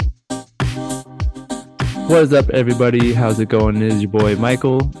What is up, everybody? How's it going? It is your boy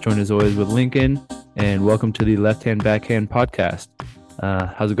Michael, joined as always with Lincoln, and welcome to the Left Hand Backhand podcast.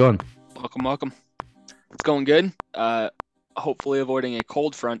 How's it going? Welcome. It's going good. Hopefully avoiding a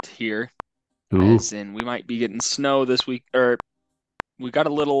cold front here, Ooh, as in we might be getting snow this week, or we got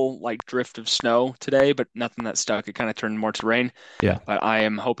a little like drift of snow today, but nothing that stuck. It kind of turned more to rain, yeah, but I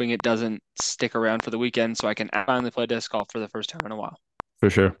am hoping it doesn't stick around for the weekend so I can finally play disc golf for the first time in a while. for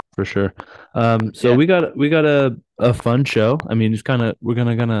sure, for sure. So Yeah, we got a fun show. I mean, it's kind of we're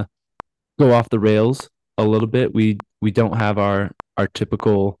gonna go off the rails a little bit. We don't have our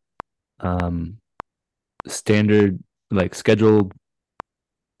typical um standard like scheduled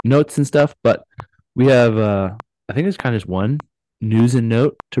notes and stuff, but we have I think it's kind of just one news and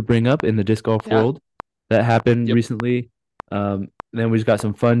note to bring up in the disc golf yeah, world that happened yep. recently. Then we've got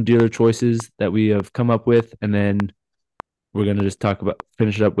some fun dealer choices that we have come up with, and then we're gonna just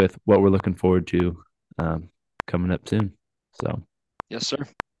finish it up with what we're looking forward to um, coming up soon. So Yes, sir.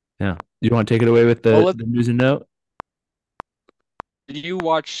 yeah, you want to take it away with Well, the news and note? did you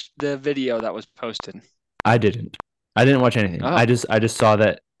watch the video that was posted? I didn't. I didn't watch anything. Oh, I just saw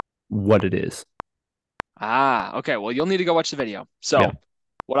that what it is. okay. Well, you'll need to go watch the video. Yeah. So,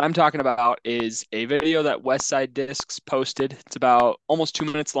 what I'm talking about is a video that Westside Discs posted. It's about almost 2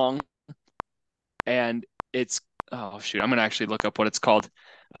 minutes long, and it's oh shoot, I'm gonna actually look up what it's called.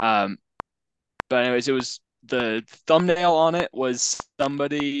 Um, but anyways, it was the thumbnail on it was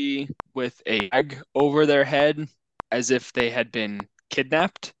somebody with a bag over their head as if they had been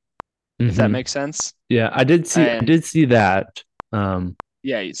kidnapped, if that hmm makes sense. Yeah, I And did see that. Um,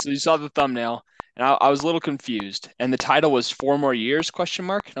 yeah, so you saw the thumbnail, and I was a little confused. And the title was "Four More Years?" question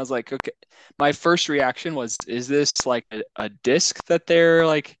mark. And I was like, okay. My first reaction was, is this like a disc that they're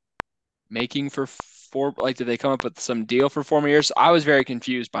like making for four? Like, did they come up with some deal for 4 more years? I was very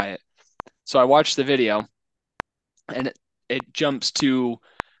confused by it. So I watched the video, and it jumps to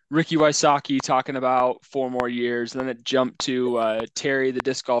Ricky Wysocki talking about 4 more years. And then it jumped to Terry, the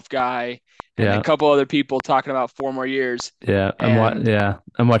disc golf guy, and a yeah, couple other people talking about 4 more years. And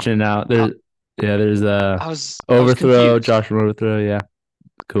I'm watching it now. I, There's I was overthrow, confused. Josh from overthrow. Yeah,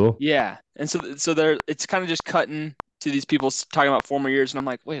 cool. Yeah, and so there, it's kind of just cutting to these people talking about 4 more years, and I'm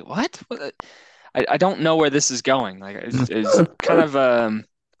like, wait, what? I don't know where this is going. Like, is kind of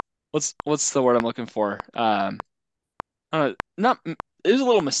what's the word I'm looking for? Not it was a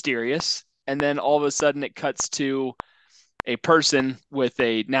little mysterious, and then all of a sudden it cuts to a person with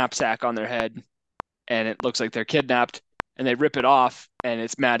a knapsack on their head, and it looks like they're kidnapped, and they rip it off, and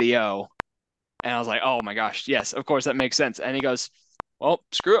it's Matty O, and I was like, oh my gosh, yes, of course that makes sense. And he goes, well,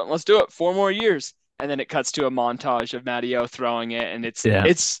 screw it, let's do it. 4 more years. And then it cuts to a montage of Matty O throwing it, and it's Yeah,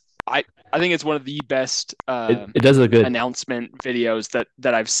 it's I think it's one of the best it does look good. announcement videos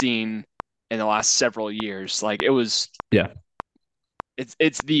that I've seen in the last several years. Like, it was Yeah,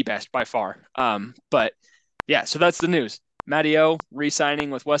 it's the best by far. But yeah, so that's the news. Matty O re-signing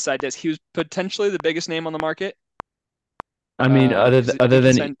with Westside Disc. He was potentially the biggest name on the market. I mean, Because I think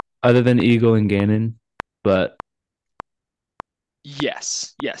he signed. other than Eagle and Gannon, but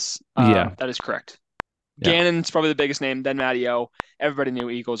Yes, yeah, that is correct. yeah, Gannon's probably the biggest name, then Matty O. Everybody knew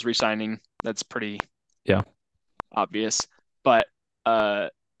Eagles resigning. That's pretty yeah, obvious. But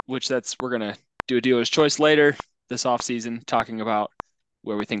which that's we're gonna do a dealer's choice later this offseason, talking about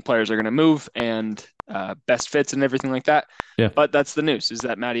where we think players are gonna move and best fits and everything like that. yeah. But that's the news, is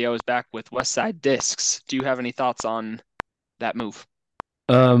that Matty O is back with Westside Discs. Do you have any thoughts on that move?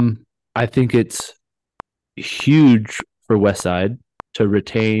 I think it's huge for Westside to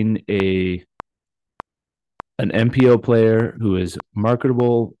retain a an MPO player who is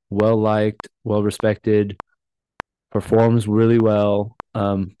marketable, well liked, well respected, performs really well,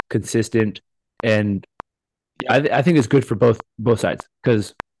 consistent, and Yep. I think it's good for both sides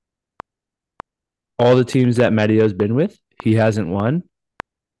because all the teams that Matteo's been with, he hasn't won.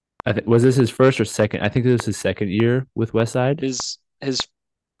 I think was this his first or second? I think this was his second year with Westside. His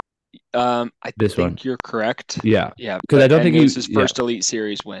I This one, think you're correct. yeah, Yeah, because I don't and think it was you, his yeah, first Elite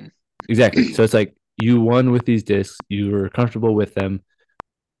Series win. exactly. So it's like you won with these discs, you were comfortable with them.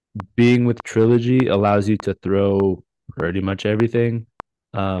 Being with Trilogy allows you to throw pretty much everything.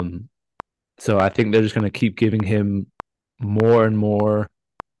 Um, so I think they're just going to keep giving him more and more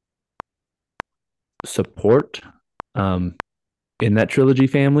support um, in that Trilogy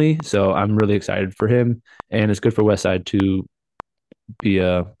family. So I'm really excited for him, and it's good for Westside to be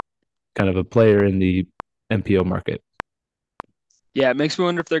a kind of a player in the MPO market. Yeah, it makes me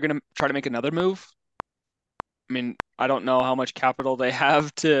wonder if they're going to try to make another move. I mean, I don't know how much capital they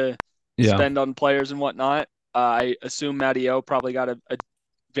have to Yeah, spend on players and whatnot. I assume Matty O probably got a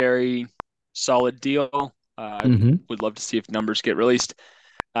very solid deal. Hmm. Would love to see if numbers get released.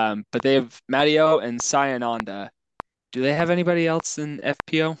 But they have Matteo and Sayananda. Do they have anybody else in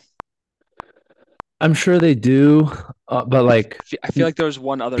FPO? I'm sure they do, but like, I feel like there was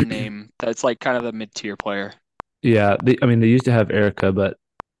one other name that's like kind of a mid-tier player. yeah, I mean, they used to have Erica, but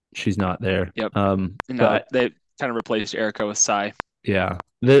she's not there. Yep. And But now they kind of replaced Erica with Sai. yeah,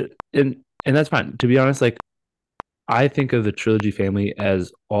 and that's fine. To be honest, like I think of the trilogy family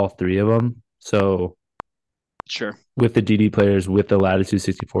as all three of them. So Sure. with the DD players, with the Latitude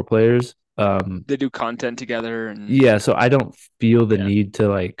 64 players, They do content together and yeah. So I don't feel the yeah, need to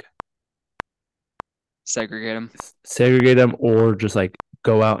like segregate them. segregate them or just like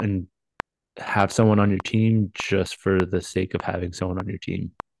go out and have someone on your team just for the sake of having someone on your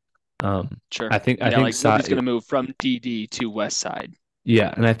team. Sure. I Yeah, think like nobody's Sai, gonna move from DD to West Side.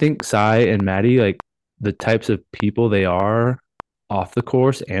 yeah, and I think Sai and Maddie, like the types of people they are off the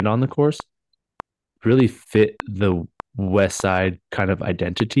course and on the course, really fit the West Side kind of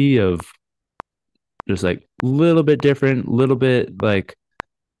identity of just like a little bit different, little bit like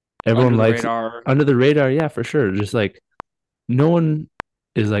everyone Under the likes radar, under the radar. Yeah, for sure. Just like no one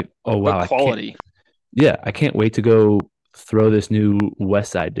is like, oh but wow, I can't. quality. Yeah, I can't wait to go throw this new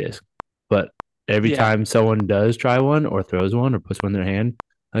West Side disc. But every Yeah, time someone does try one or throws one or puts one in their hand,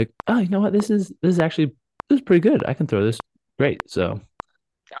 like, oh, you know what? This is actually this is pretty good. I can throw this great. So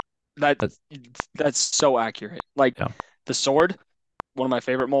that that's that's so accurate. Like yeah, the sword, one of my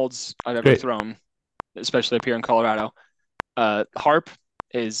favorite molds I've it's ever great. thrown, especially up here in Colorado. Harp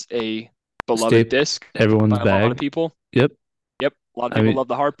is a beloved Staple disc everyone's by a lot of bag. people. Yep. Yep, a lot of I people mean, love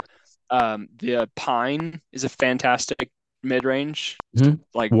the harp. The pine is a fantastic mid range, mhm.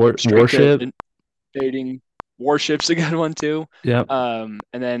 like straight to Warship. invading. Warship's a good one too. Yep. And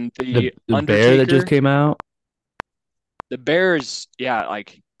then The the the bear that just Undertaker, came out. the Bears, yeah,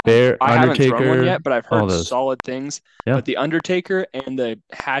 like Bear I haven't thrown one Undertaker. yet, but I've All heard those. solid things. Yeah. But the Undertaker and the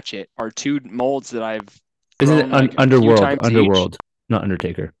Hatchet are two molds that I've Isn't it thrown like a few Underworld? times each. Underworld, not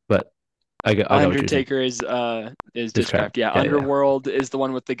Undertaker. But I got what you're saying. Undertaker is Discraft. Discraft. Yeah, Yeah, yeah. Underworld is the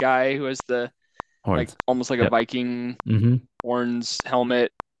one with the guy who has the like Horns. almost like a Yep. Viking Mm-hmm. horns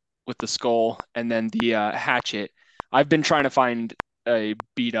helmet with the skull, and then the hatchet. I've been trying to find a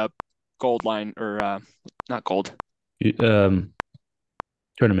beat up gold line or not gold. Um,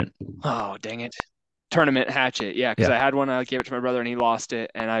 tournament. Oh, dang it. Tournament hatchet. Yeah, because Yeah. I had one, I gave it to my brother and he lost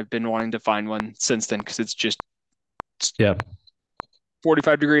it, and I've been wanting to find one since then because it's just Yeah.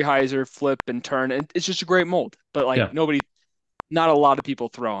 45-degree hyzer, flip and turn, and it's just a great mold. But like Yeah. not a lot of people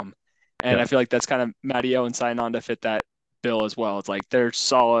throw them, and Yeah. I feel like that's kind of Matteo and Sinon to fit that bill as well. It's like they're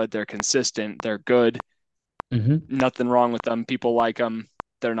solid, they're consistent, they're good, Mm-hmm. nothing wrong with them. People like them.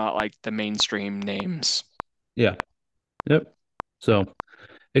 They're not like the mainstream names. Yeah. Yep. So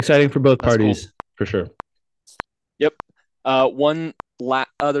exciting for both That's cool. parties for sure. Yep. One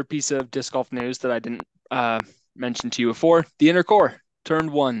other piece of disc golf news that I didn't mention to you before: the inner core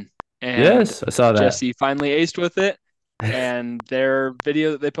turned one, and Yes, I saw that. Jesse finally aced with it. And their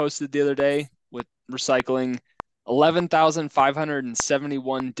video that they posted the other day with recycling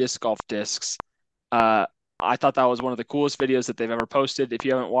 11,571 disc golf discs. Uh, I thought that was one of the coolest videos that they've ever posted. If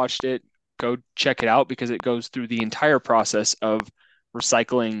you haven't watched it, go check it out because it goes through the entire process of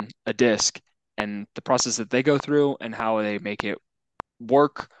recycling a disc and the process that they go through and how they make it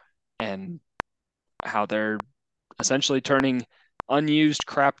work and how they're essentially turning unused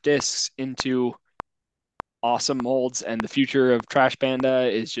crap discs into awesome molds. And the future of Trash Panda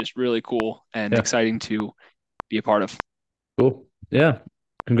is just really cool and Yeah. exciting to be a part of. Cool. Yeah.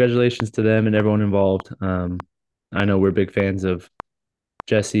 Congratulations to them and everyone involved. I know we're big fans of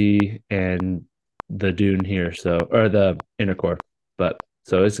Jesse and the Dune here, so or the inner core. But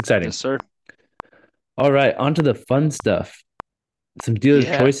so it's exciting. Yes, sir. All right, on to the fun stuff. Some dealer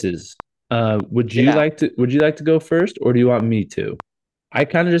Yeah. choices. Yeah. Would you like to go first or do you want me to? I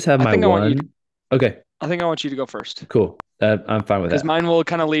kind of just have I my think I want you to, one. Okay, I think I want you to go first cool. I'm fine with because that. mine will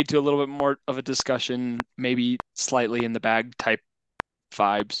kind of lead to a little bit more of a discussion, maybe slightly in the bag type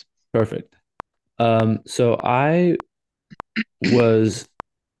vibes. Perfect. So I was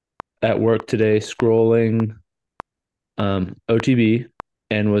at work today scrolling OTB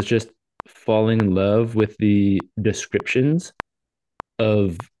and was just falling in love with the descriptions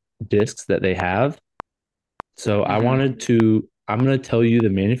of discs that they have. So Mm-hmm. I'm going to tell you the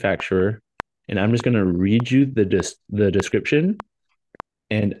manufacturer and I'm just going to read you the description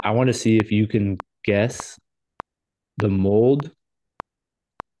and I want to see if you can guess the mold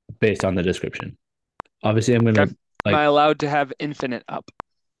based on the description. Obviously, I'm going Okay. to Am I like allowed to have infinite up?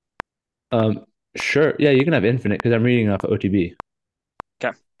 um sure. Yeah, you can have infinite because I'm reading off OTB.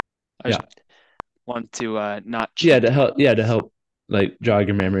 Okay. I Yeah. just want to not Yeah, cheat. to help like jog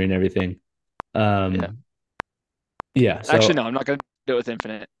your memory and everything. Yeah. Um, yeah, Actually, so no, I'm not gonna do it with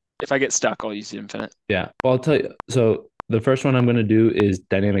infinite. If I get stuck, I'll use the infinite. yeah. Well, I'll tell you. So the first one I'm going to do is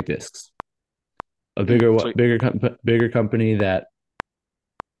dynamic discs, a Sweet. bigger company that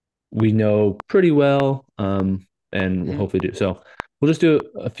we know pretty well, and we'll Hmm. hopefully do. So we'll just do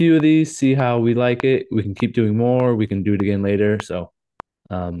a few of these, see how we like it. We can keep doing more. We can do it again later. So,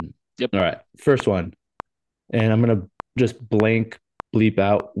 um, Yep. all right, first one, and I'm gonna just blank bleep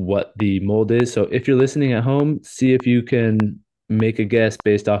out what the mold is. So if you're listening at home, see if you can make a guess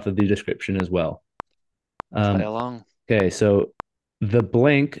based off of the description as well. Play Um, along. okay, so the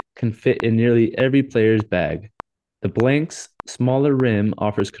blank can fit in nearly every player's bag. The blank's smaller rim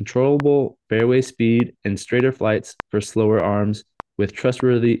offers controllable fairway speed and straighter flights for slower arms, with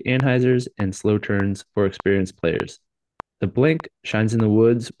trustworthy anhyzers and slow turns for experienced players. The blank shines in the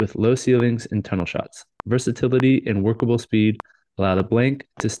woods with low ceilings and tunnel shots. Versatility and workable speed allow the blank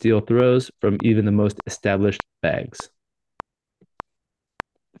to steal throws from even the most established bags.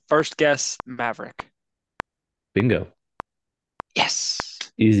 First guess, Maverick. Bingo. Yes.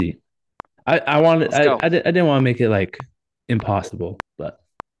 Easy. I wanted Let's go. I didn't want to make it like impossible, but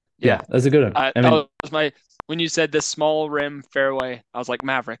Yeah. yeah, that's a good one. I That mean, was my when you said this small rim fairway, I was like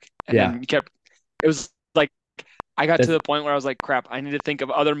Maverick, and yeah, then you kept. It was like I got to that's the point where I was like, crap, I need to think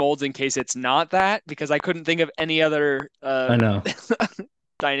of other molds in case it's not that because I couldn't think of any other I know.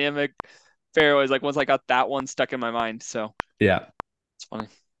 dynamic fairways. Like once I got that one stuck in my mind, so Yeah. it's funny.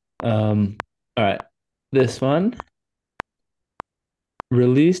 All right. This one,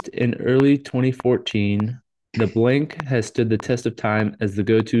 released in early 2014, the blank has stood the test of time as the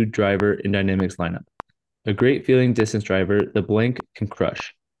go-to driver in Dynamics lineup. A great feeling distance driver, the blank can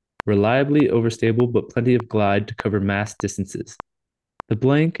crush. Reliably overstable, but plenty of glide to cover mass distances. The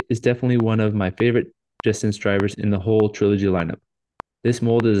blank is definitely one of my favorite distance drivers in the whole trilogy lineup. This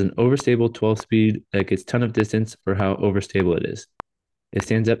mold is an overstable 12 speed that gets ton of distance for how overstable it is. It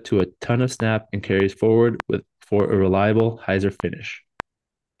stands up to a ton of snap and carries forward with for a reliable hyzer finish.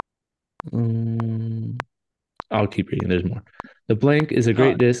 I'll keep reading. There's more. The blank is a Uh,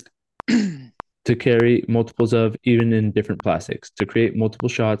 great disc to carry multiples of, even in different plastics, to create multiple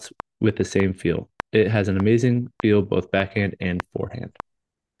shots with the same feel. It has an amazing feel both backhand and forehand.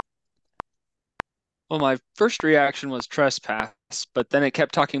 well, my first reaction was trespass, but then it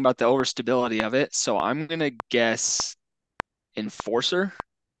kept talking about the overstability of it, so I'm gonna guess enforcer.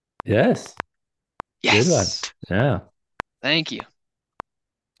 Yes, good one. Yes. Yeah, Thank you.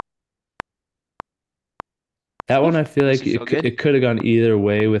 that Whew, one I feel makes like me feel good. it could have gone either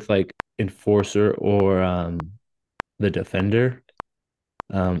way with like enforcer or the defender.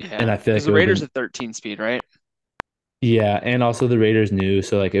 And Yeah, I feel because like it the would have Raiders been, at 13 speed, right? yeah, and also the Raiders knew,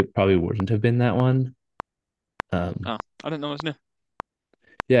 so like it probably wouldn't have been that one. Um, Oh, I didn't know it was new.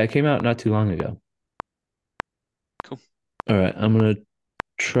 yeah, it came out not too long ago. Cool. All right, I'm gonna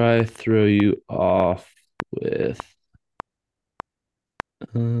try throw you off with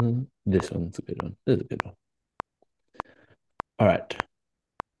this one's a good one. This is a good one. All right.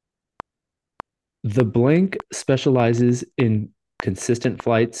 The blank specializes in consistent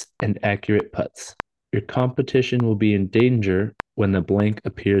flights and accurate putts. Your competition will be in danger when the blank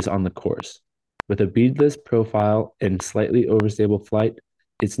appears on the course. With a beadless profile and slightly overstable flight,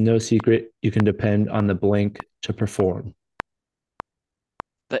 it's no secret you can depend on the blank to perform.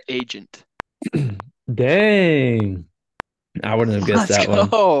 The agent. Dang. I wouldn't have guessed Let's that one.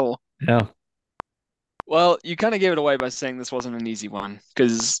 go. Yeah. Well, you kind of gave it away by saying this wasn't an easy one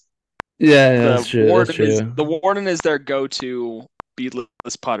because Yeah, that's true. That's true. The warden is their go-to beadless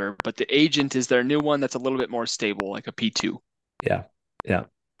putter, but the agent is their new one that's a little bit more stable, like a P2. Yeah. Yeah.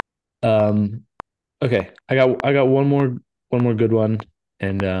 Um, okay. I got one more good one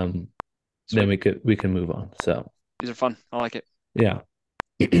and then Sweet. we can move on. So These are fun. I like it. yeah.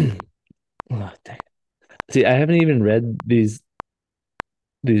 Oh, dang. See, I haven't even read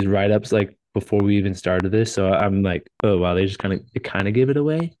these write-ups like before we even started this. So I'm like, oh wow, they kind of gave it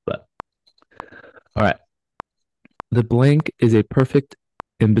away. But all right. The blank is a perfect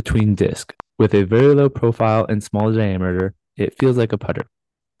in-between disc. With a very low profile and small diameter, it feels like a putter.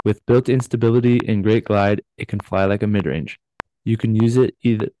 With built-in stability and great glide, it can fly like a mid-range. You can use it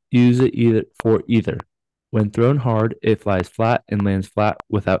either for either. When thrown hard, it flies flat and lands flat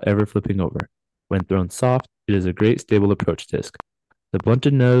without ever flipping over. When thrown soft, it is a great stable approach disc. The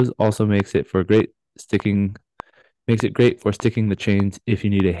blunted nose also makes it great for sticking the chains if you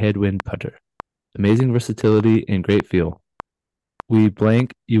need a headwind putter. Amazing versatility and great feel. We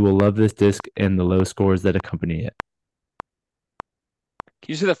blank, you will love this disc and the low scores that accompany it.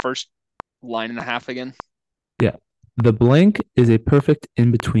 Can you say the first line and a half again? Yeah. The blank is a perfect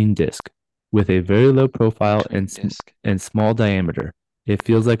in-between disc with a very low profile Between disc. and small diameter. It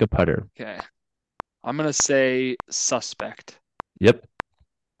feels like a putter. Okay. I'm gonna say suspect. Yep.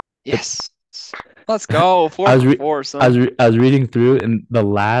 Yep. Yes. Let's go. Four I was for re- four, son. I was reading through in the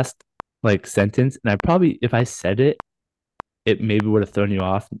last like sentence, and I probably if I said it, it maybe would have thrown you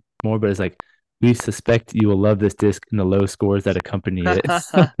off more. But it's like we suspect you will love this disc and the low scores that accompany it.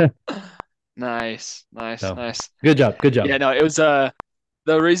 Nice, nice, So nice. good job, good job. Yeah, no, it was the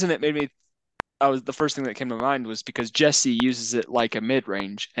reason it made me I was the first thing that came to mind was because Jesse uses it like a mid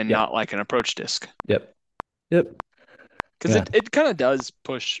range and Yeah. not like an approach disc. Yep. Yep. Because Yeah. it kind of does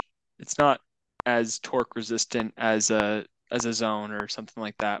push. It's not as torque resistant as a zone or something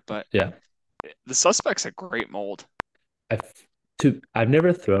like that, but Yeah. the suspect's a great mold. I've I've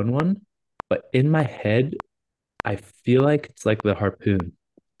never thrown one, but in my head, I feel like it's like the harpoon.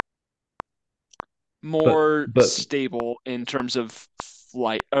 More But stable in terms of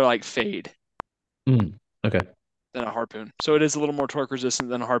flight or like fade okay. than a harpoon. So it is a little more torque resistant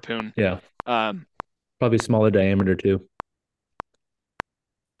than a harpoon. Yeah. Um, Probably smaller diameter too.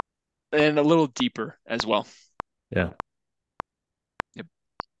 and a little deeper as well. Yeah. Yep.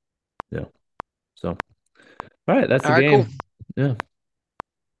 Yeah. So all right, that's All the right, cool. game. Yeah.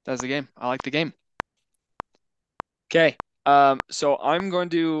 That's the game. I like the game. Okay. So I'm going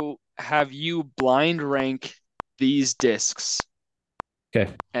to have you blind rank these discs,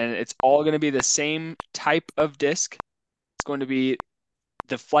 Okay. and it's all going to be the same type of disc. It's going to be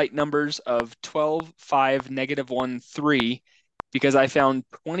the flight numbers of 12, 5, -1, 3, because I found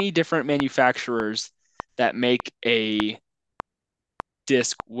 20 different manufacturers that make a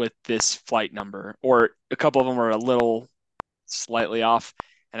disc with this flight number, or a couple of them are a little slightly off,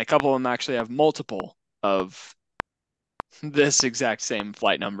 and a couple of them actually have multiple of this exact same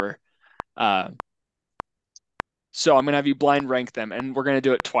flight number. Uh, so I'm gonna have you blind rank them, and we're gonna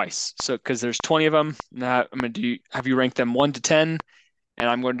do it twice. So because there's 20 of them, now I'm gonna have you rank them 1 to 10, and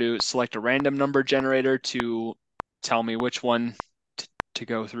I'm going to select a random number generator to tell me which one to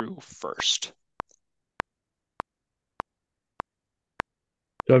go through first.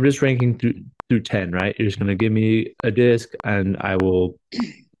 So I'm just ranking through 10, right? You're just gonna give me a disc and I will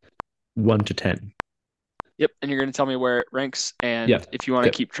 1 to 10. Yep, and you're going to tell me where it ranks. Yeah. And if you want to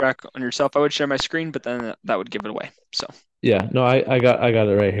Okay. keep track on yourself, I would share my screen, but then that would give it away. So, Yeah. No, I got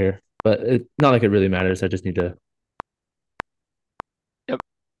it right here. But it's not like it really matters. I just need to. yep.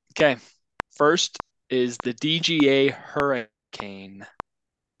 Okay. First is the DGA Hurricane.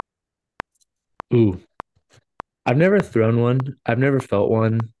 Ooh. I've never thrown one. I've never felt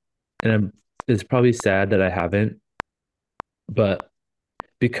one. And it's probably sad that I haven't. But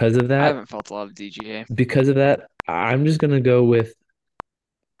because of I that, haven't felt a lot of DGA. I I'm just gonna go with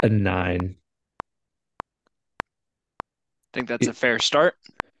a 9. think that's a fair start.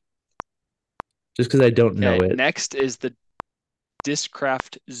 Just because I don't know Okay. it. Next is the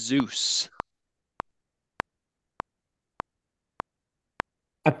Discraft Zeus.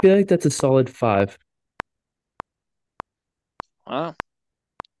 I feel like that's a solid 5. Wow.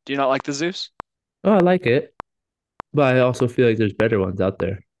 Do you not like the Zeus? Oh, I like it, but I also feel like there's better ones out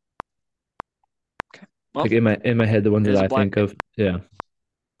there. Okay. Well, Like in my head, the ones it that is a I blind. think of. Yeah.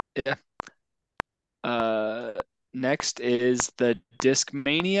 Yeah. Uh, Next is the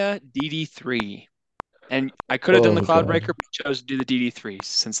Discmania DD3. And I could have done the Oh God, Cloudbreaker, but chose to do the DD3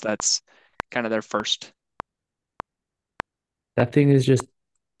 since that's kind of their first. that thing is just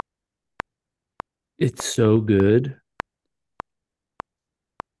it's so good,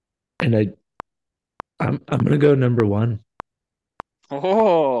 and I'm gonna go number one.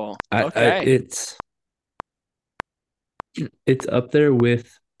 Oh, I okay. it's up there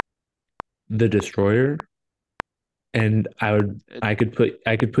with the Destroyer, and It, I could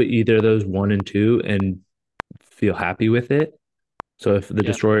put either of those 1 and 2 and feel happy with it. So if the yeah,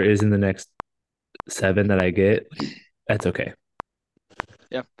 Destroyer is in the next 7 that I get, like, that's okay.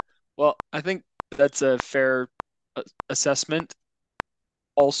 yeah. Well, I think that's a fair assessment.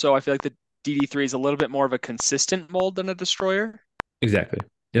 Also, I feel like the DD3 is a little bit more of a consistent mold than a Destroyer Exactly.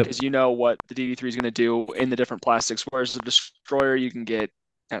 Yep. because you know what the DD3 is going to do in the different plastics, whereas the Destroyer, you can get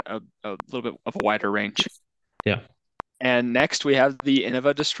a little bit of a wider range. Yeah. And next we have the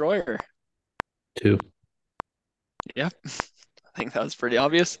Innova Destroyer. 2. Yep, I think that was pretty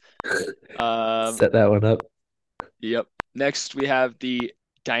obvious. Um, Set that one up. Yep. Next, we have the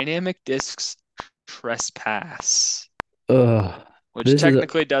Dynamic Discs Trespass, Ugh. which This is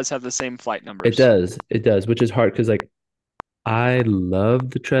technically does have the same flight it numbers. does. It does, which is hard because like I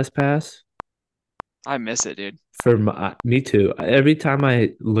love the trespass I miss it, dude. For me too. Every time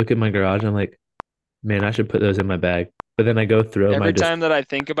I look at my garage, I'm like, man, I should put those in my bag. But then I go throw my Every just time that I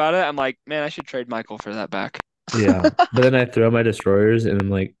think about it, I'm like, man, I should trade Michael for that back. yeah. But then I throw my destroyers and I'm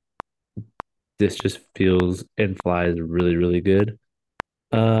like, this just feels and flies really, really good.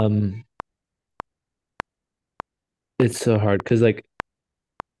 Um, it's so hard because like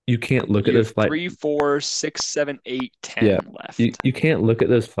you can't look at You those have flight three, four, six, seven, eight, yeah. 10 You left. you can't look at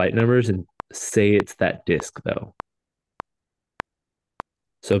those flight numbers and say it's that disc though.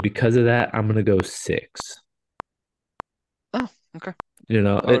 So because of that, I'm gonna go six. Oh, okay. You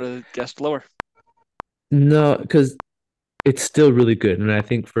know, I would it have guessed lower. no, because it's still really good. And I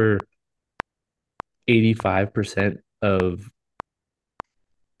think for 85% of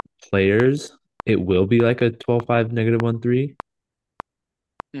players, it will be like a 12-5 -1-3,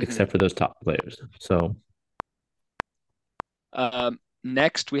 Hmm. except for those top players. So,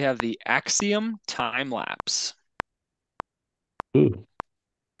 Next, we have the Axiom time lapse. ooh,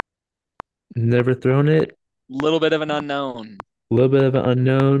 never thrown it. Little bit of an unknown. A little bit of an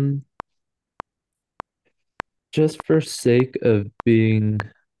unknown, just for sake of being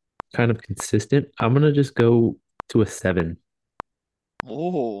kind of consistent. I'm gonna just go to a seven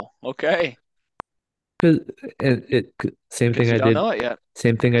Oh, okay. because it same thing Because you I don't did. know it yet.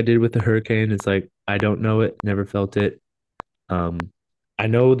 Same thing I did with the hurricane. It's like I don't know it, never felt it. Um, I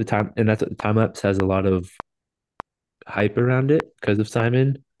know the time, and that's what the time lapse has a lot of hype around it because of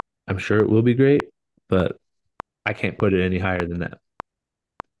Simon. I'm sure it will be great, but I can't put it any higher than that.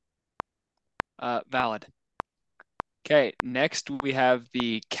 Valid. Okay, next we have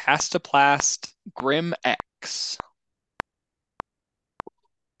the Castoplast Grim X.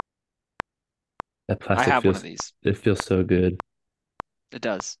 That I plastic have one of feels these. it feels so good. It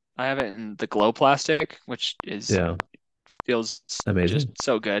does. I have it in the glow plastic, which is Yeah, feels just amazing.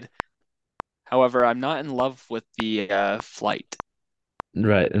 so good. However, I'm not in love with the flight.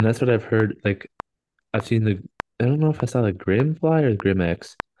 Right, and that's what I've heard. Like I've seen the I don't know if I saw the Grim Fly or the Grim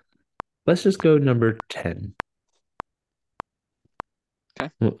X. Let's just go number 10.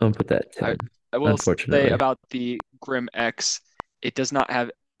 Okay. I'll put that I 10, I will say unfortunately. about the Grim X, it does not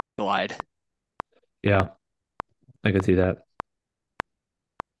have glide. Yeah, I can see that.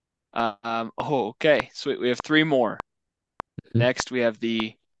 Okay. Sweet. We have three more. Mhm. Next, we have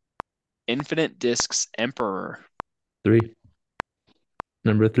the Infinite Discs Emperor. Three,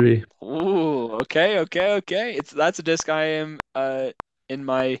 number three. Ooh, okay. That's a disc I am in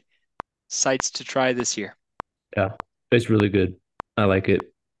my sights to try this year. Yeah, it's really good. I like it.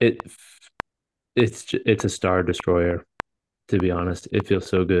 It's a star destroyer, to be honest. It feels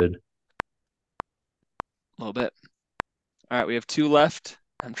so good. A little bit. All right, we have two left.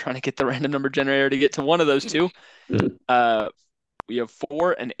 I'm trying to get the random number generator to get to one of those two. Uh, we have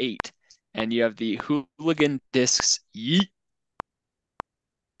four and eight, and you have the Hooligan Discs Yeet.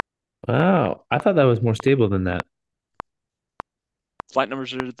 Wow, I thought that was more stable than that. Flight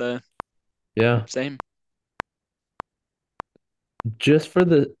numbers are the Yeah, same. just for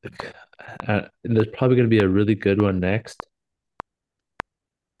the there's probably going to be a really good one next,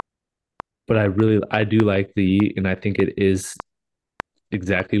 but I do like the Yeet, and I think it is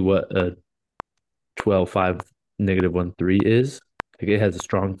exactly what a 12-5 -1-3 is. Like it has a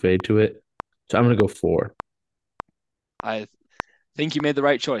strong fade to it. So I'm gonna go four. I think you made the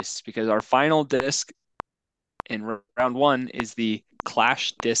right choice because our final disc in round one is the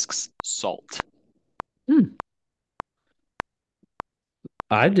Clash Discs Salt. Hmm.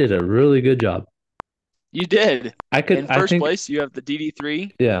 I did a really good job. You did. In I first think, place, you have the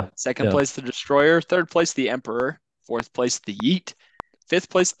DD3. yeah, Second yeah. place, the Destroyer. Third place, the Emperor. Fourth place, the Yeet. Fifth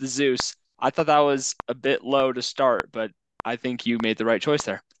place, the Zeus. I thought that was a bit low to start, but I think you made the right choice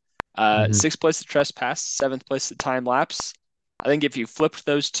there. Hmm. Sixth place, the Trespass. Seventh place, the Time Lapse. I think if you flipped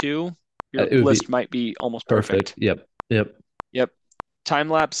those two, your It would list be might be almost perfect. perfect. Yep, yep, Yep. Time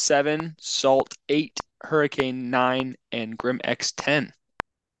Lapse 7, Salt 8, Hurricane 9, and Grim X 10.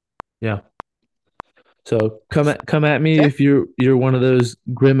 yeah. So come at me Okay. if you're one of those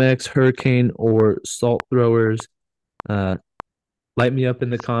Grimex, Hurricane, or Salt throwers. Uh, light me up in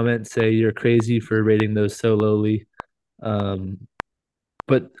the comments. Say you're crazy for rating those so lowly. Um,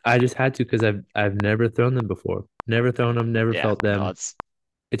 but I just had to because I've never thrown them before. Never thrown them. Never Yeah, felt no, them. that's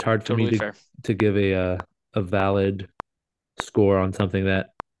It's hard for me totally fair. to give a valid score on something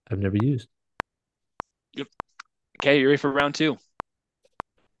that I've never used. Yep. Okay, you ready for round two?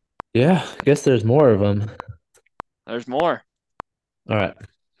 Yeah, I guess there's more of them. There's more. All right,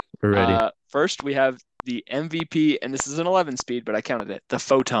 we're ready. First, we have the MVP, and this is an 11 speed, but I counted it. The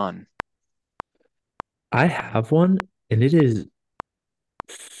Photon. I have one, and it is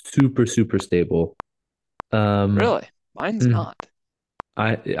super, super stable. Um, Really? Mine's mm, not.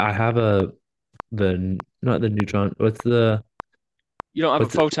 I have not the neutron. You don't have What's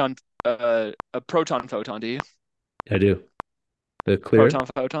it? a proton photon, do you? I do the clear Proton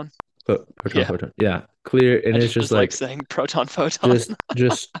photon? proton Yeah. photon. Yeah, clear, and I it's just just like like saying proton photon.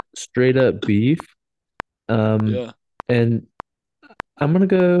 just straight up beef. Um, Yeah. and I'm gonna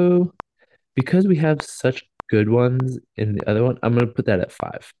go because we have such good ones in the other one. I'm gonna put that at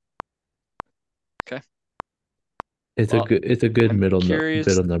five. Okay. It's a Well, good I'm middle no, curious.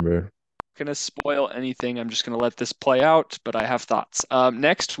 middle number. Gonna spoil anything. I'm just gonna let this play out, but I have thoughts.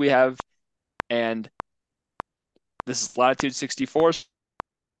 Next we have, and this is latitude 64. So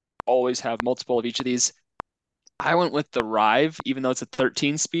always have multiple of each of these. I went with the Rive, even though it's a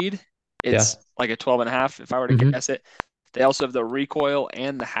 13 speed. Yeah. It's like a 12 and a half if I were to Mm-hmm. guess it. They also have the Recoil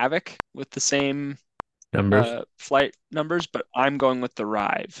and the Havoc with the same Numbers flight numbers, but I'm going with the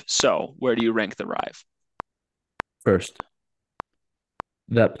Rive. So where do you rank the Rive? first.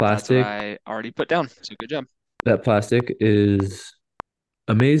 That That's what plastic, I already put down. So good job. that plastic is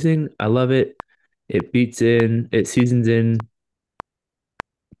amazing. I love it. It seasons in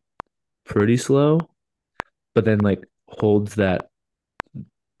pretty slow, but then like holds that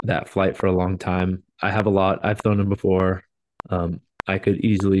flight for a long time. I have a lot. I've thrown them before. I could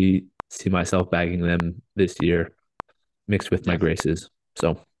easily see myself bagging them this year, mixed with my Yeah. graces.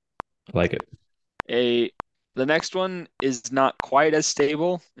 So I like it. A The next one is not quite as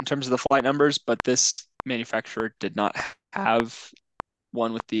stable in terms of the flight numbers, but this manufacturer did not have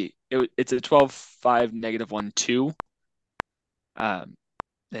one with it's a 12.5 -1.2. Um,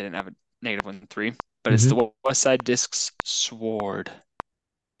 they didn't have a -1.3, but it's Mm-hmm. the West Side Discs Sword,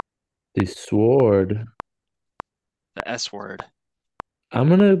 The sword. the S word. I'm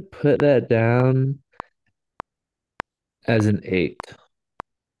gonna put that down as an eight.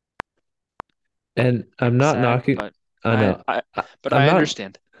 And I'm not Sad, knocking. but I I, know. I, I, but I'm I not.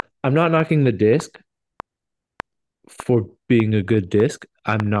 understand. I'm not knocking the disc for being a good disc.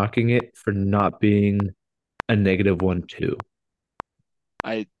 I'm knocking it for not being a -1.2.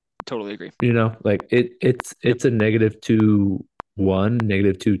 I totally agree. Like Yep. it's a -2.1,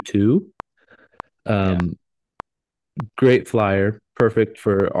 -2.2. Yeah, Um, great flyer, perfect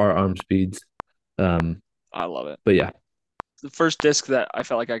for our arm speeds. Um, I love it. but yeah. The first disc that I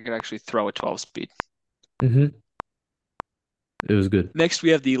felt like I could actually throw a 12 speed. Hmm. It was good. Next, we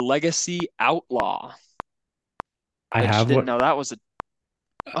have the Legacy Outlaw, I which have didn't one. know that was a.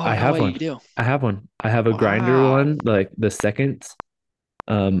 Oh, I no have way, you one. do. I have one. I have a grinder Wow. one, like the seconds.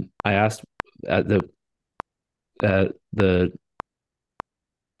 I asked at the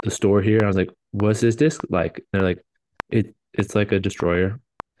store here. I was like, "What's this disc like?" And they're like, it's like a destroyer."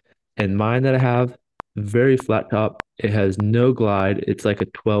 And mine that I have, very flat top. It has no glide. It's like a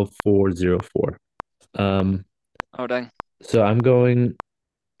 12.404. Um, Oh, dang. so I'm going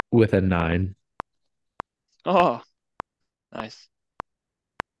with a nine. Oh, nice.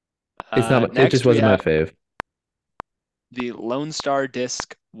 It's not. It just Next, we wasn't my have fave. the Lone Star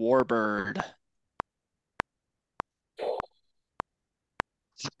Disc Warbird.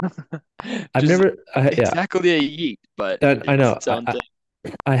 I've Just never. Yeah, exactly a yeet, but I it's know. its own thing.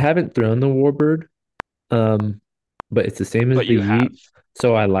 I haven't thrown the Warbird, um, but it's the same as But the you have. Yeet,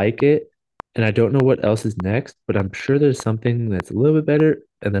 so I like it. And I don't know what else is next, but I'm sure there's something that's a little bit better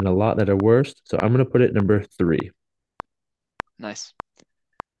and then a lot that are worse. So I'm gonna put it number three. Nice.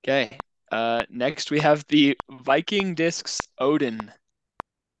 Okay. Next we have the Viking Discs Odin.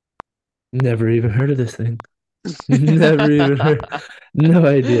 Never even heard of this thing. Never even heard. No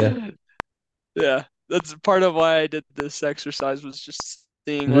idea. Yeah, that's part of why I did this exercise was just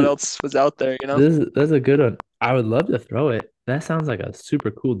seeing what This, else was out there, you know? that's a good one. I would love to throw it. That sounds like a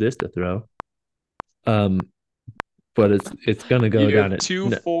super cool disc to throw. Um, but it's gonna go You down have at two,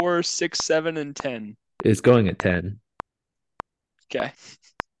 no, 4, 6, 7, and 10. it's going at 10. Okay.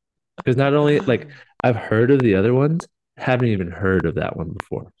 Because not only like I've heard of the other ones, haven't even heard of that one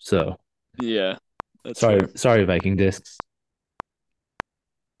before. So Yeah, that's sorry, fair. sorry, Viking discs.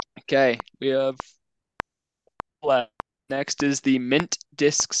 Okay, we have left. Next is the Mint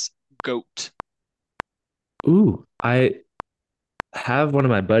Discs Goat. Ooh, I have one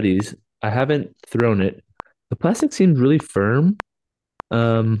of my buddies. I haven't thrown it. The plastic seems really firm.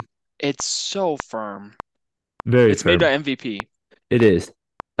 Um, It's so firm. very It's made firm. by MVP, It is.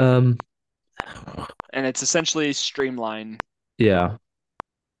 Um, and it's essentially streamline, yeah.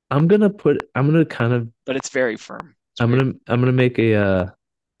 I'm gonna kind of but it's very firm. It's weird. I'm gonna make a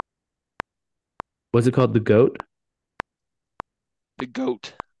what's it called? The goat? The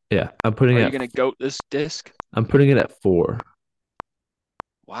goat. Yeah, Are you gonna goat this disc? I'm putting it at four.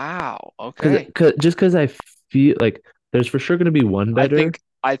 Wow. Because Okay. just because I feel like there's for sure going to be one I better, think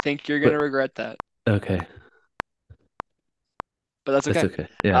I think you're gonna but regret that, okay, but that's that's okay. okay.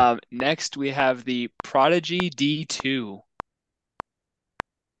 Yeah. Next we have the Prodigy D2.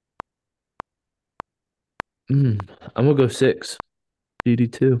 Mm, I'm gonna go six.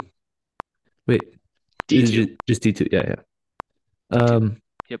 DD2. Wait, is it D2. just D2? Yeah, yeah. D2. Um,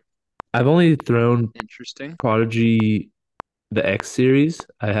 Yep. I've only thrown Interesting. Prodigy the X series.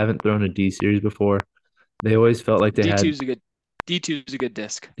 I haven't thrown a D series before. They always felt like they D2 had, is a good D2 is a good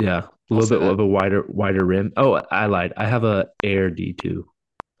disc. yeah, a I'll little say bit that. of a wider rim. Oh, I lied. I have a Air D2.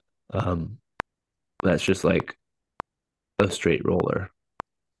 Um, that's just like a straight roller,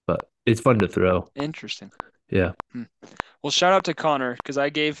 but it's fun to throw. Interesting. Yeah. Hmm. Well, shout out to Connor because I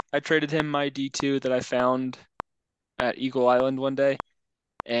traded him my D2 that I found at Eagle Island one day,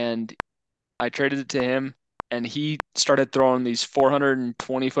 and I traded it to him, and he started throwing these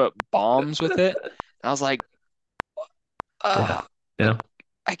 420-foot bombs with it. And I was like, Yeah. oh, Yeah.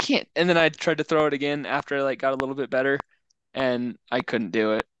 I can't. And then I tried to throw it again after I like got a little bit better, and I couldn't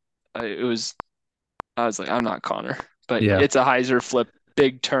do it. I was like, I'm not Connor, but Yeah. it's a hyzer flip,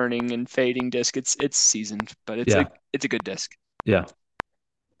 big turning and fading disc. It's seasoned, but Yeah. it's a good disc. Yeah.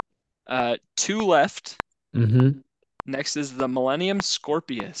 Two left. Mm-hmm. Next is the Millennium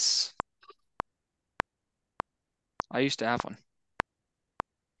Scorpius. I used to have one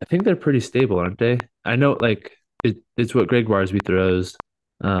I think they're pretty stable, aren't they? I know like it's what Greg Warsby throws.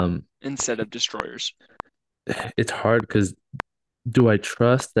 Um, instead of destroyers. it's hard because do I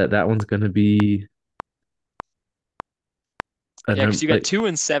trust that that one's gonna be a Yeah, because number you got like 2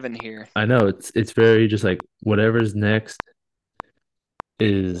 and 7 here. I know it's very just like whatever's next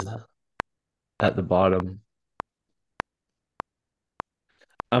is at the bottom.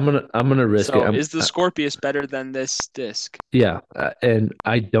 I'm gonna risk it. So is the Scorpius better than this disc? Yeah, and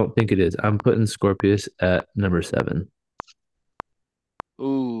I don't think it is. I'm putting Scorpius at number seven.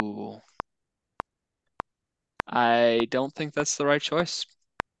 Ooh, I don't think that's the right choice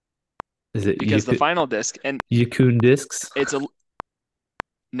Is it because the final disc, and Yukun discs? it's a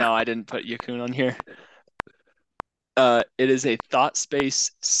no, I didn't put Yakun on here. It is a Thought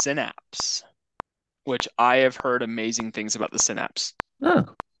Space Synapse, which I have heard amazing things about the Synapse.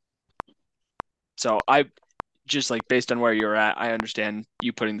 Oh, So I just like based on where you're at, I understand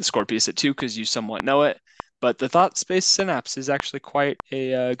you putting the Scorpius at 2 because you somewhat know it. But the Thought Space Synapse is actually quite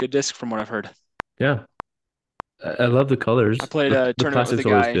a good disc from what I've heard. yeah. I love the I colors. played a The tournament with a plastic's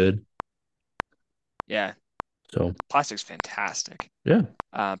always guy. good. Yeah, So plastic's fantastic. yeah,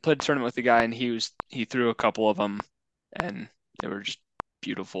 Played a tournament with a guy, and he threw a couple of them, and they were just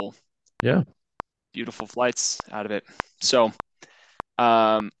beautiful, yeah. beautiful flights out of it. So,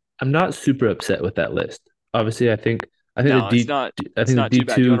 um, I'm not super upset with that list. Obviously, I think the no, D I it's think the not too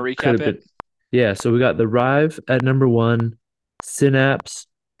bad. Do you want D2 to could recap have it? been yeah. So we got the Rive at number one, Synapse,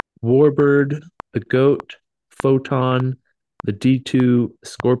 Warbird, the Goat, Photon, the D2,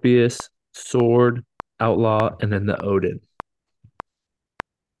 Scorpius, Sword, Outlaw, and then the Odin.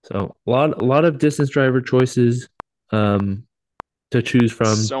 So a lot of distance driver choices um, to choose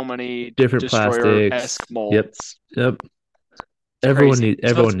from. So many Different plastics. destroyer-esque Yep, molds. yep. It's crazy.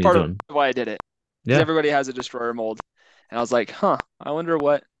 So that's Everyone needs part of one. why I did it, because Yeah, everybody has a destroyer mold, and I was like, huh, I wonder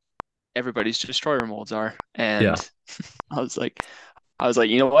what everybody's destroyer molds are. yeah, And I was like,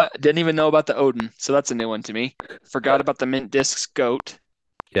 you know what? Didn't even know about the Odin, so that's a new one to me. Forgot about the Mint Discs Goat.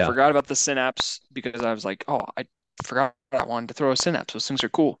 yeah, Forgot about the Synapse because I was like, oh, I forgot I wanted to throw a Synapse. Those things are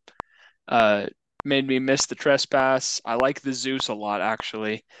cool. Uh, Made me miss the Trespass. I like the Zeus a lot,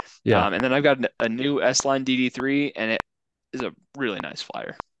 actually. yeah. And then I've got a new S-Line DD3, and it is a really nice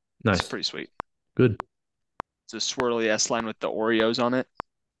flyer. It's Nice, pretty sweet. good. It's a swirly S-Line with the Oreos on it.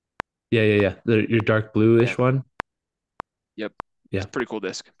 Yeah, yeah, yeah. Your dark bluish Yeah. one. Yep. It's Yeah, a pretty cool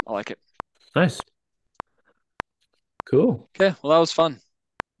disc. I like it. nice, cool. Okay. Well, that was fun.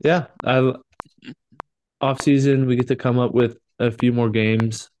 Yeah, I off season we get to come up with a few more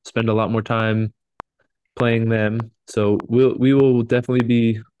games, spend a lot more time playing them. So we will definitely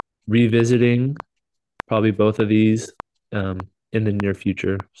be revisiting probably both of these um, in the near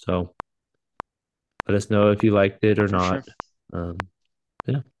future. So let us know if you liked it or For not. sure. Um,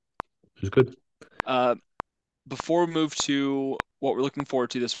 yeah, it was good. Uh, Before we move to what we're looking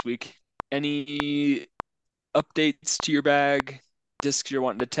forward to this week, any updates to your bag, discs you're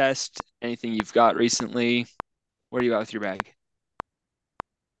wanting to test, anything you've got recently? Where are you at with your bag?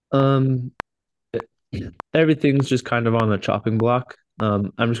 Um, everything's just kind of on the chopping block.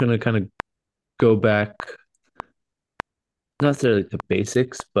 I'm just gonna kind of go back, not necessarily the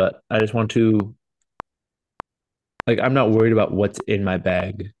basics, but I just want to like I'm not worried about what's in my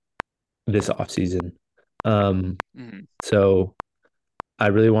bag this off season. Um, Mhm. so I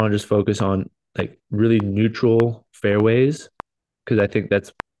really want to just focus on like really neutral fairways because I think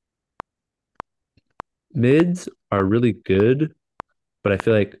that's mids are really good, but I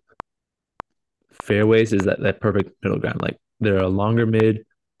feel like fairways is that perfect middle ground. Like they're a longer mid,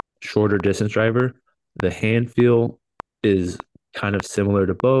 shorter distance driver. The hand feel is kind of similar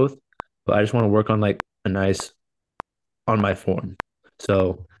to both, but I just want to work on like a nice on my form.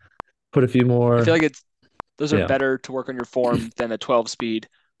 So put a few I feel more. like those are Yeah. better to work on your form than a 12 speed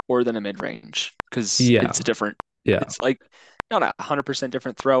or than a mid range because Yeah. it's a different. Yeah. It's like not 100%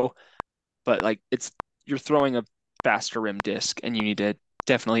 different throw, but like you're throwing a faster rim disc, and you need to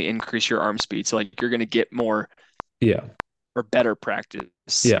definitely increase your arm speed. So like you're going to get more Yeah. or better practice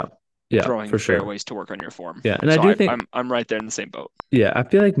Yeah. Yeah, throwing for sure. fairways to work on your form. Yeah. And I So do I, think, I'm right there in the same boat. yeah, I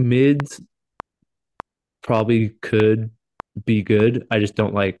feel like mids probably could be good. I just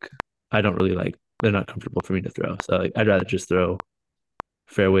don't like, I don't really like, they're not comfortable for me to throw. So like, I'd rather just throw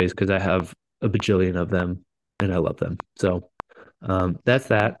fairways because I have a bajillion of them and I love them. So that's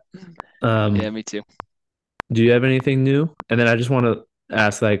that. Yeah, Um, me too. do you have anything new? And then I just want to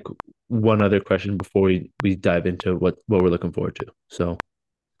ask like one other question before we dive into what we're looking forward to. So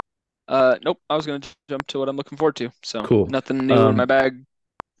Nope. I was going to jump to what I'm looking forward to. So cool. nothing new in my Um, bag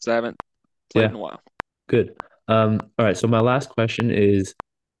because I haven't played yeah, in a while. good. All right. So my last question is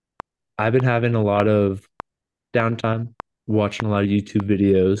I've been having a lot of downtime, watching a lot of YouTube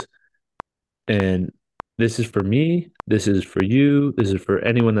videos, and this is for me, this is for you, this is for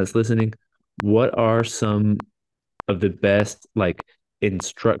anyone that's listening. What are some of the best like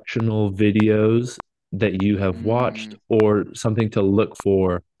instructional videos that you have watched Mm, or something to look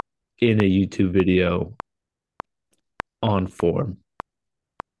for in a YouTube video on form?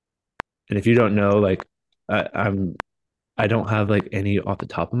 And if you don't know, like I'm I don't have like any off the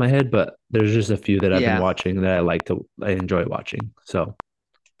top of my head, but there's just a few that I've been yeah. watching that I enjoy watching. So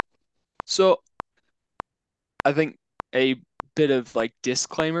So I think a bit of like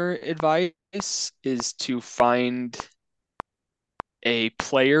disclaimer advice is to find a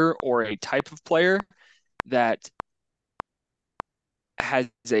player or a type of player that has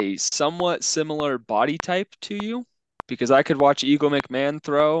a somewhat similar body type to you. Because I could watch Eagle McMahon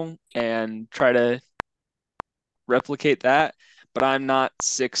throw and try to replicate that, but I'm not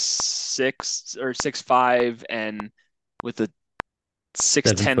 6'6" or 6'5" and with a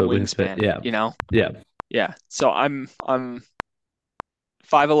 6'10" 7 foot wingspan. wingspan, Yeah. Yeah. Yeah. So I'm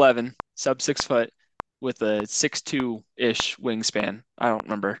 5'11", sub 6 foot, with a 6'2" ish wingspan. I don't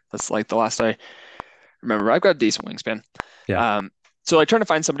remember. That's like the last I remember. I've got a decent wingspan. Yeah. Um, so like trying to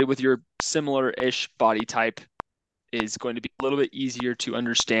find somebody with your similar-ish body type is going to be a little bit easier to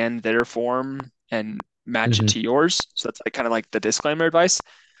understand their form and match it Hmm. to yours. So that's like kind of like the disclaimer advice.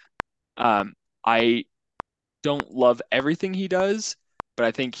 I don't love everything he does, but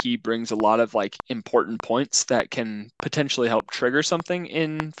I think he brings a lot of like important points that can potentially help trigger something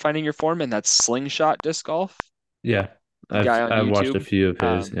in finding your form, and that's slingshot disc golf. Yeah. The guy on I've watched a YouTube. few of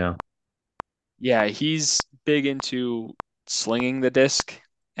his. Um, Yeah. yeah, he's big into slinging the disc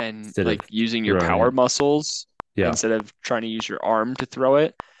and Instead of like using your throwing power it. muscles Yeah. instead of trying to use your arm to throw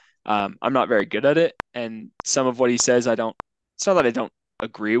it. I'm not very good at it, and some of what he says, I don't. It's not that I don't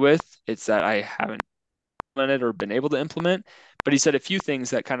agree with; it's that I haven't implemented or been able to implement. But he said a few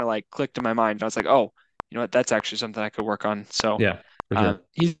things that kind of like clicked in my mind. And I was like, oh, you know what? That's actually something I could work on. So Yeah, for sure.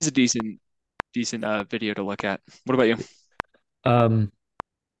 he's a decent video to look at. What about you? Um,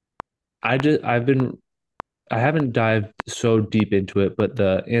 I haven't dived so deep into it, but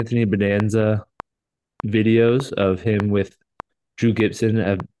the Anthony Bonanza videos of him with Drew Gibson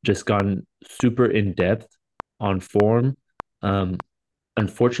have just gone super in depth on form. Um,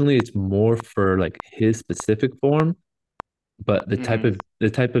 Unfortunately, it's more for like his specific form, but Hmm. the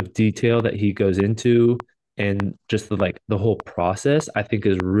type of detail that he goes into and just the whole process, I think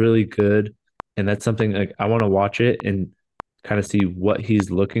is really good. And that's something like I want to watch it and kind of see what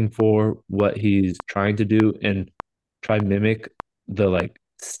he's looking for, what he's trying to do, and try mimic the like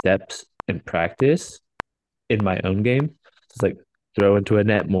steps and practice in my own game. It's like throw into a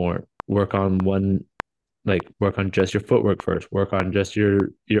net more, work on one, like work on just your footwork first, work on just your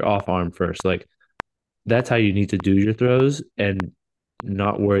off arm first. Like that's how you need to do your throws and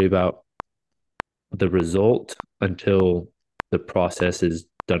not worry about the result until the process is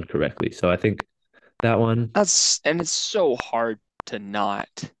done correctly. So I think that one And it's so hard to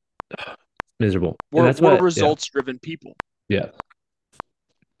not. miserable. And We're that's we're what yeah, results driven people. yeah,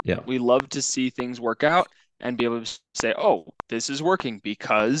 yeah, We love to see things work out and be able to say, oh, this is working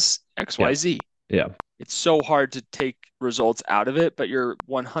because yeah, XYZ. yeah. it's so hard to take results out of it, but you're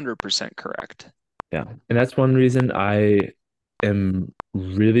 100% correct. Yeah. And that's one reason I am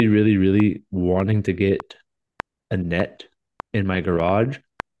really, really, really wanting to get a net in my garage.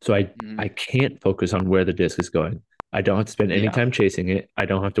 So I Mhm. can't focus on where the disc is going. I don't have to spend any Yeah. time chasing it. I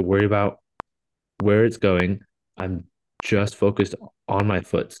don't have to worry about where it's going. I'm just focused on my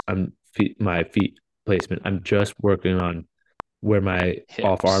foots. My feet placement. I'm just working on where my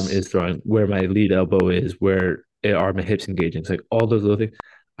off arm Hips. is throwing, where my lead elbow is, where are my hips engaging. It's like all those little things.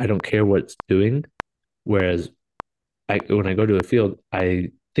 I don't care what it's doing. Whereas when I go to a field,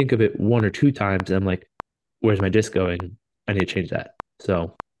 I think of it one or two times and I'm like, where's my disc going? I need to change that.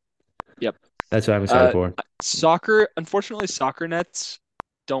 So Yep. that's what I'm excited Uh, for. unfortunately, soccer nets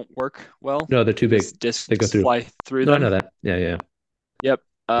don't work well No, they're too because big. They go discs through. fly through No, I know them. that. Yeah, yeah, Yep.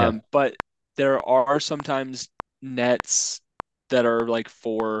 yeah. But there are sometimes nets that are like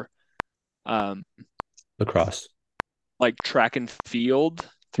for um, Lacrosse. like track and field.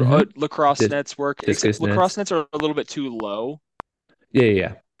 Mm-hmm. Lacrosse Dis- nets work, except discus lacrosse nets. nets are a little bit too low. Yeah, yeah,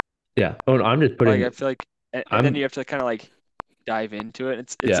 yeah. Yeah. Oh, no, I'm just Like putting. I feel like, and then I'm you have to kind of like dive into it.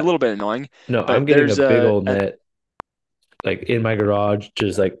 It's a yeah. little bit annoying, No, I'm but getting a there's big old net like in my garage,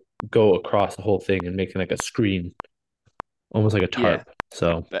 just like go across the whole thing and making like a screen, almost like a yeah, tarp.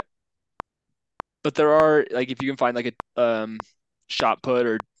 So but there are like if you can find like a shot put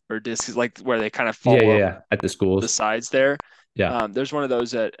or discs like where they kind of yeah, yeah, fall yeah. At the the schools. sides there. Yeah. There's one of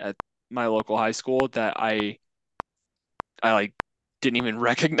those at my local high school that I like didn't even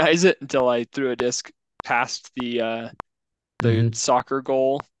recognize it until I threw a disc past the Mm-hmm. soccer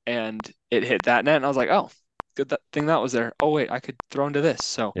goal and it hit that net and I was like, oh, good thing that was there. Oh wait, I could throw into this.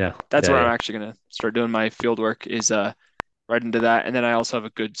 So Yeah, that's yeah, where I'm yeah, actually gonna start doing my field work is right into that. And then I also have a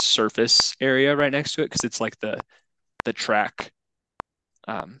good surface area right next to it because it's like the track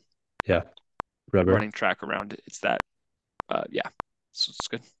um yeah. Rubber. running track around it. It's that yeah. So it's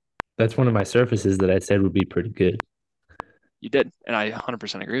good. That's one of my surfaces that I said would be pretty good. You did. And I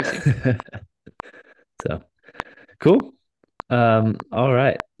 100% agree with you. So cool. All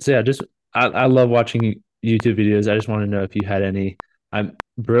right. So yeah, just I love watching YouTube videos. I just want to know if you had any. I'm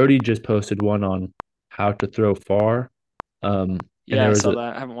Brody just posted one on how to throw far. And Yeah, there I was saw a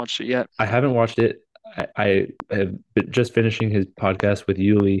that. I haven't watched it yet. I haven't watched it. I have been just finishing his podcast with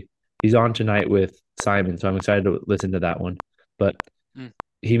Yuli. He's on tonight with Simon, so I'm excited to listen to that one. But Mm,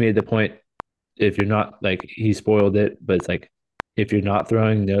 he made the point if you're not like he spoiled it, but it's like if you're not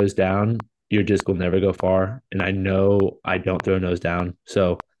throwing nose down, your disc will never go far. And I know I don't throw nose down,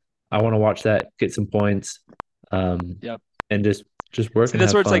 so I want to watch that, get some points, um, yep. and just work See, and that's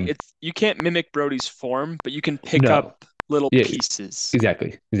have where it's like fun. it's you can't mimic Brody's form, but you can pick up No, little yeah, pieces.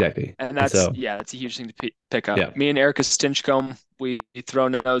 exactly, exactly. And And that's so yeah, that's a huge thing to pick up. yeah, Me and Erica Stinchcomb, we throw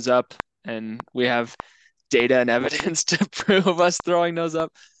nose up and we have data and evidence to prove us throwing nose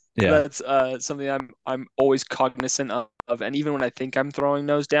up. So yeah, that's something I'm always cognizant of. And even when I think I'm throwing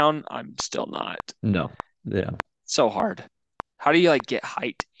nose down, I'm still not. no, yeah, So hard. How do you like get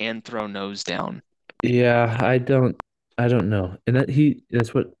height and throw nose down? yeah. I don't know. And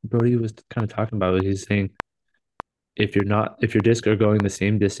that's what Brody was kind of talking about. He's saying if your disc are going the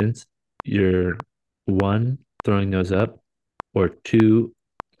same distance, you're one throwing those up, or two,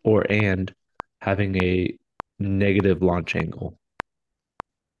 and having a negative launch angle.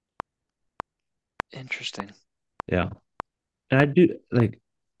 Interesting. Yeah, and I do like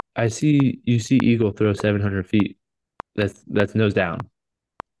I see you see Eagle throw 700 feet. That's nose down,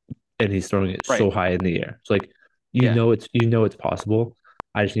 and he's throwing it Right. so high in the air. It's like Yeah. you know it's possible.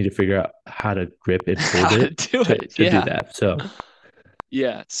 I just need to figure out how to grip and hold How to it do it. to do Yeah. that. So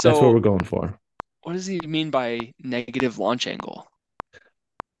Yeah. that's what So we're going for. what does he mean by negative launch angle?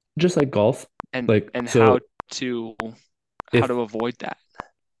 Just like golf, And like and so to how if to avoid that?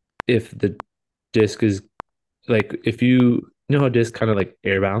 the disc is like if you know how disc kind of like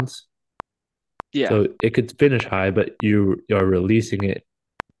air bounce, Yeah. so it could finish high, but you are releasing it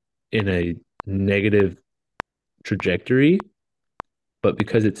in a negative trajectory. But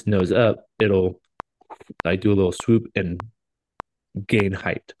because it's nose up, it'll like do a little swoop and gain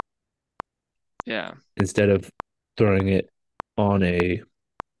height Yeah. instead of throwing it on a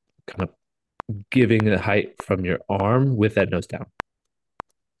kind of giving the height from your arm with that nose down.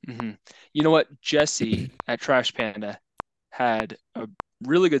 hmm You know what? Jesse at Trash Panda had a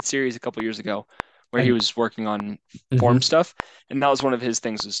really good series a couple years ago where he I was working on form mm-hmm. stuff, and that was one of his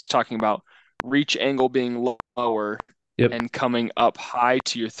things was talking about reach angle being lower Yep. and coming up high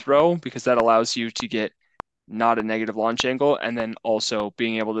to your throw because that allows you to get not a negative launch angle, and then also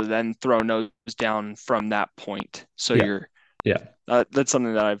being able to then throw nose down from that point. So Yeah. you're Yeah. that's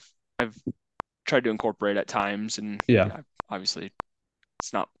something that I've tried to incorporate at times. And Yeah. yeah, obviously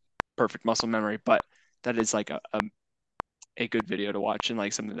it's not perfect muscle memory, but that is like a good video to watch and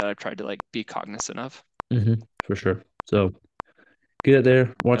like something that I've tried to like be cognizant of. For sure. So get it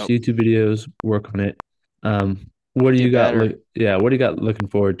there, watch Yep. the YouTube videos, work on it. What do you Get got better. look yeah, what do you got looking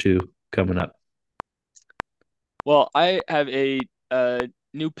forward to coming up? Well, I have a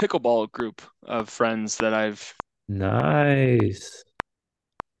new pickleball group of friends that I've Nice.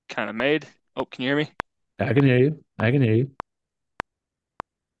 kind of made. Oh, can you hear me? I can hear you. I can hear you.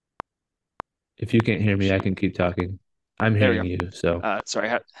 If you can't hear me, I Shoot. can keep talking. I'm There we hearing go. you, so Sorry,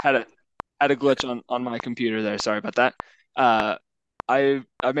 had a glitch on my computer there. Sorry about that. Uh, I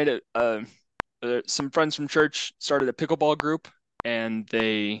made it. Some friends from church started a pickleball group, and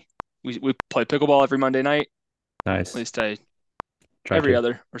we play pickleball every Monday night. At nice. least I Try every to.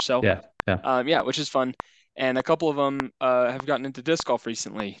 other or so. Yeah, yeah. Yeah, which is fun. And a couple of them have gotten into disc golf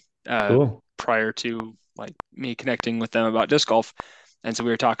recently, Cool. prior to like me connecting with them about disc golf. And so we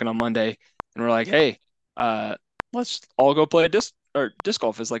were talking on Monday, and we're like, hey, uh, let's all go play disc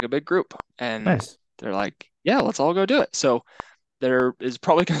golf is like a big group. And Nice. they're like, yeah, let's all go do it. So there is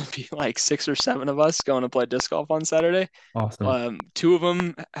probably going to be like 6 or 7 of us going to play disc golf on Saturday. Awesome. Two of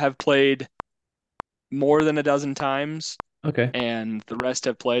them have played more than a dozen times, Okay. and the rest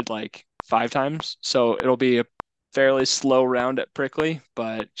have played like 5 times. So it'll be a fairly slow round at Prickly,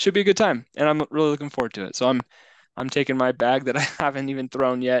 but should be a good time, and I'm really looking forward to it. So I'm taking my bag that I haven't even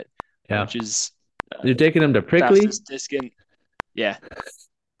thrown yet, Yeah. which is You're taking them to Prickly? fastest disc in. Yeah,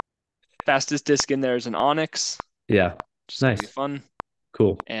 fastest disc in there is an Onyx, Yeah. which is gonna be Nice. fun,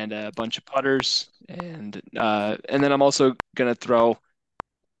 Cool. and a bunch of putters, and then I'm also gonna throw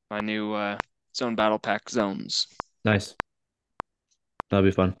my new Zone Battle Pack zones. Nice. That'll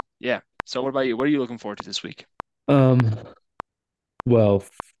be fun. Yeah. So what about you? What are you looking forward to this week? Um, well,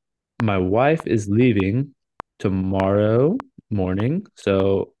 my wife is leaving tomorrow morning,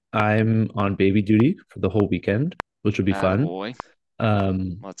 so I'm on baby duty for the whole weekend, which will be fun. Attaboy.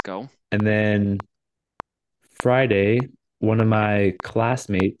 Um, Let's go. and then Friday, one of my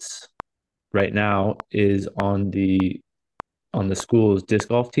classmates right now is on the school's disc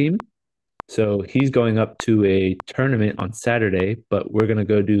golf team. So he's going up to a tournament on Saturday, but we're gonna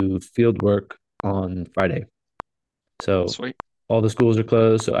go do field work on Friday. So Sweet. all the schools are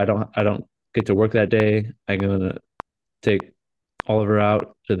closed, so I don't get to work that day. I'm gonna take Oliver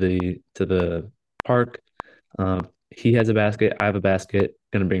out to the park. He has a basket, I have a basket.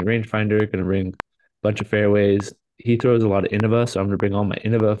 Gonna bring rangefinder, gonna bring a bunch of fairways. He throws a lot of Innova, so I'm gonna bring all my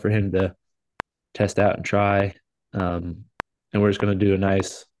Innova for him to test out and try. Um, and we're just gonna do a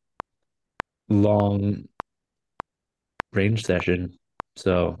nice long range session.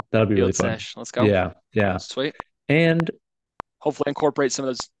 So that'll be really Field fun. sesh. Let's go. Yeah, yeah. Sweet. And Hopefully incorporate some of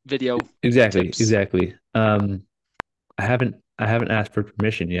those video exactly, tips. exactly. I haven't asked for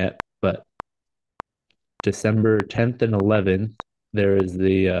permission yet, but December 10th and 11th, there is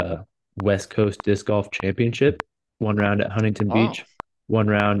the West Coast Disc Golf Championship. One round at Huntington Oh, Beach, one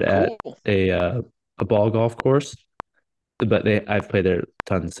round at cool. a ball golf course. But I've played there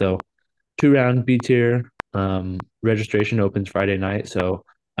tons. So 2 round B tier. Registration opens Friday night, so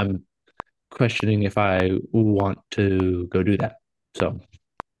I'm questioning if I want to go do that. So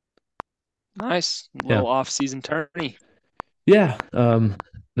Nice. yeah, Little off-season tourney. yeah.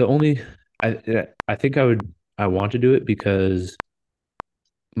 The only I think I want to do it because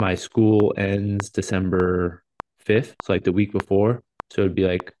my school ends December 5th, it's like the week before. So it'd be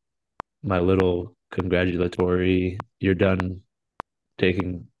like my little congratulatory, you're done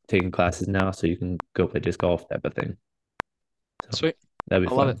taking classes now, so you can go play disc golf type of thing. So Sweet. that'd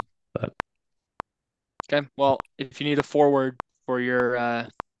be I love it. fun. But Okay. Well, if you need a forward for your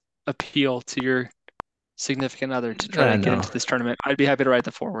appeal to your significant other to try I to get know. into this tournament, I'd be happy to write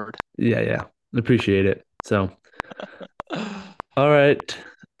the forward. Yeah, yeah. Appreciate it. So all right.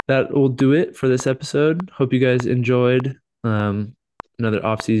 That will do it for this episode. Hope you guys enjoyed another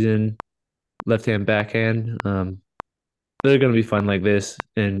off-season left hand backhand. They're gonna be fun like this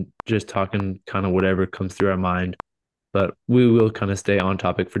and just talking kind of whatever comes through our mind. But we will kind of stay on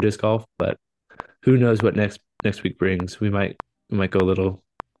topic for disc golf. But who knows what next week brings? We might go a little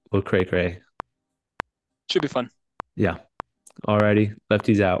cray cray. Should be fun. Yeah. Alrighty.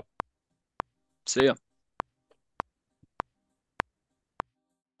 Lefties out. See ya.